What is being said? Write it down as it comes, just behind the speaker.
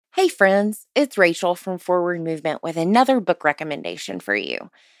Hey friends, it's Rachel from Forward Movement with another book recommendation for you.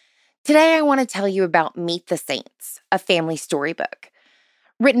 Today I want to tell you about Meet the Saints, a family storybook,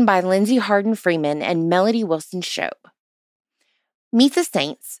 written by Lindsay Harden Freeman and Melody Wilson Shope. Meet the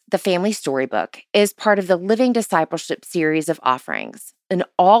Saints, the family storybook, is part of the Living Discipleship series of offerings, an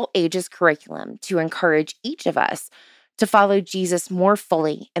all-ages curriculum to encourage each of us to follow Jesus more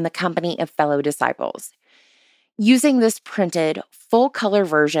fully in the company of fellow disciples. Using this printed, full-color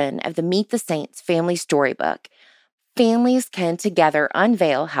version of the Meet the Saints family storybook, families can together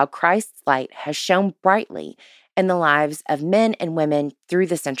unveil how Christ's light has shone brightly in the lives of men and women through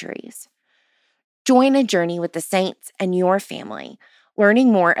the centuries. Join a journey with the saints and your family,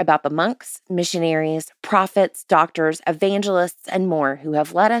 learning more about the monks, missionaries, prophets, doctors, evangelists, and more who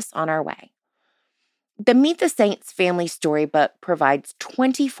have led us on our way. The Meet the Saints family storybook provides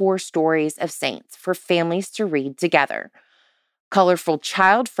 24 stories of saints for families to read together. Colorful,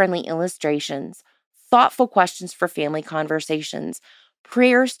 child-friendly illustrations, thoughtful questions for family conversations,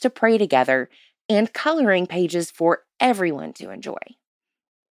 prayers to pray together, and coloring pages for everyone to enjoy.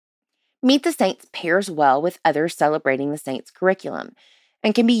 Meet the Saints pairs well with others celebrating the Saints curriculum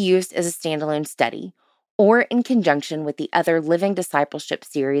and can be used as a standalone study or in conjunction with the other Living Discipleship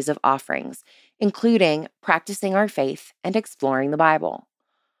series of offerings, including Practicing Our Faith and Exploring the Bible.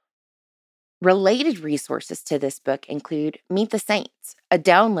 Related resources to this book include Meet the Saints, a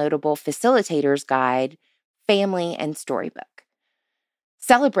downloadable facilitator's guide, family, and storybook.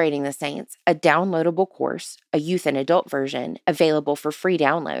 Celebrating the Saints, a downloadable course, a youth and adult version, available for free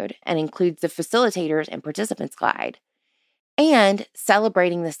download and includes the facilitators and participants guide. And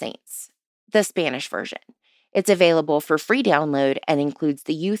Celebrating the Saints, the Spanish version. It's available for free download and includes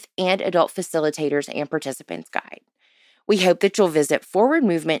the youth and adult facilitators and participants guide. We hope that you'll visit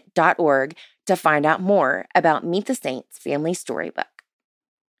forwardmovement.org to find out more about Meet the Saints family storybook.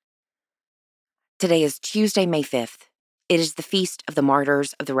 Today is Tuesday, May 5th. It is the Feast of the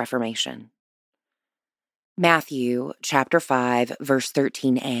Martyrs of the Reformation. Matthew chapter 5, verse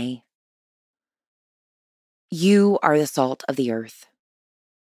 13a. You are the salt of the earth.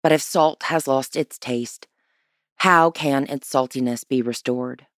 But if salt has lost its taste, how can its saltiness be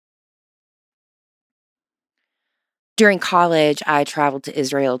restored? During college, I traveled to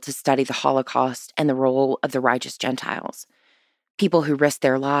Israel to study the Holocaust and the role of the righteous Gentiles, people who risked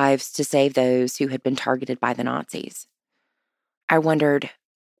their lives to save those who had been targeted by the Nazis. I wondered,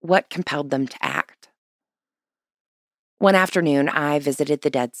 what compelled them to act? One afternoon, I visited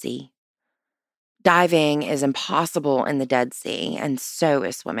the Dead Sea. Diving is impossible in the Dead Sea, and so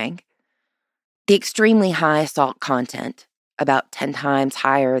is swimming. The extremely high salt content, about 10 times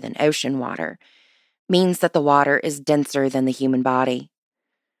higher than ocean water, means that the water is denser than the human body.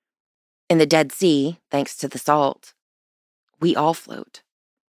 In the Dead Sea, thanks to the salt, we all float.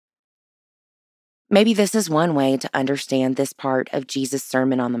 Maybe this is one way to understand this part of Jesus'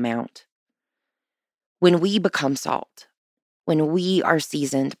 Sermon on the Mount. When we become salt, when we are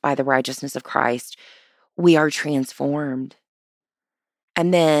seasoned by the righteousness of Christ, we are transformed.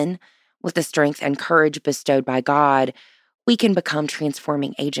 And then, with the strength and courage bestowed by God, we can become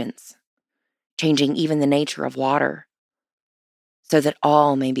transforming agents, changing even the nature of water, so that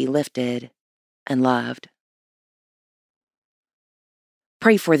all may be lifted and loved.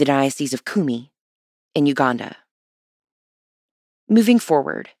 Pray for the Diocese of Kumi in Uganda. Moving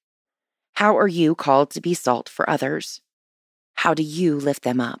forward, how are you called to be salt for others? How do you lift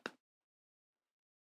them up?